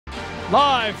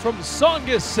Live from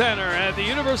Songus Center at the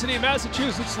University of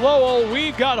Massachusetts Lowell,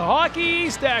 we've got Hockey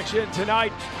East action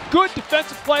tonight. Good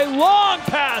defensive play, long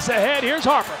pass ahead. Here's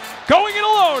Harper, going it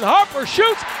alone. Harper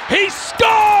shoots, he scores!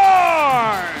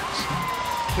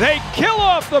 They kill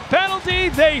off the penalty,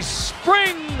 they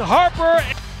spring Harper.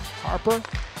 Harper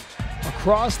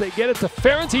across, they get it to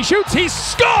Ferentz, he shoots, he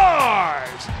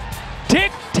scores!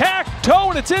 Tic-tac-toe,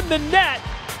 and it's in the net.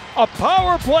 A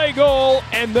power play goal,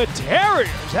 and the Terriers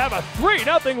have a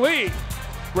 3-0 lead.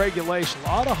 Regulation, a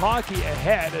lot of hockey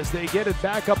ahead as they get it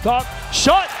back up top.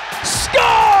 Shot, score!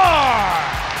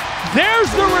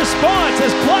 There's the response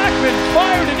as Blackman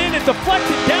fired it in and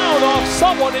deflected down off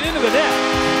someone and into the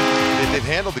net. They've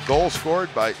handled the goal scored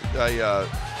by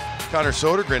Connor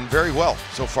Sodergren very well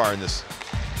so far in this.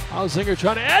 Hausinger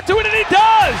trying to add to it, and he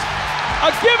does! A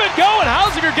give and go, and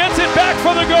Hausinger gets it back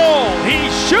for the goal. He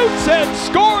shoots and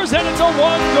scores, and it's a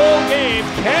one-goal game.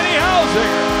 Kenny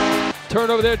Hausinger.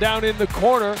 Turnover there down in the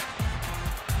corner.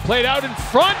 Played out in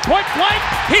front, point blank.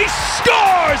 He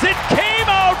scores! It came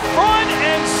out front,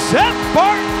 and Seth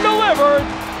Barton delivered.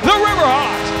 The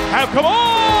Riverhawks have come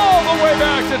all the way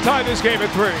back to tie this game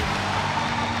at 3.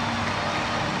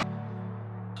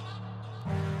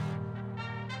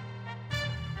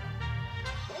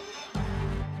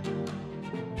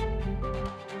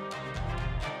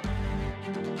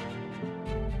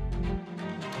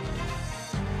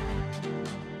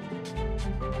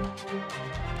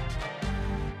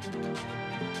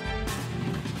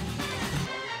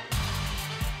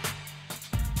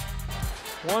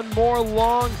 One more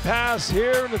long pass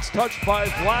here, and it's touched by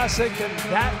Vlasic, and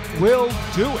that will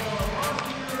do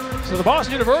it. So the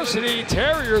Boston University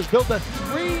Terriers built a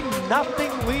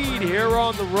 3-0 lead here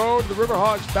on the road. The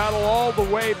Riverhawks battle all the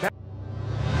way back.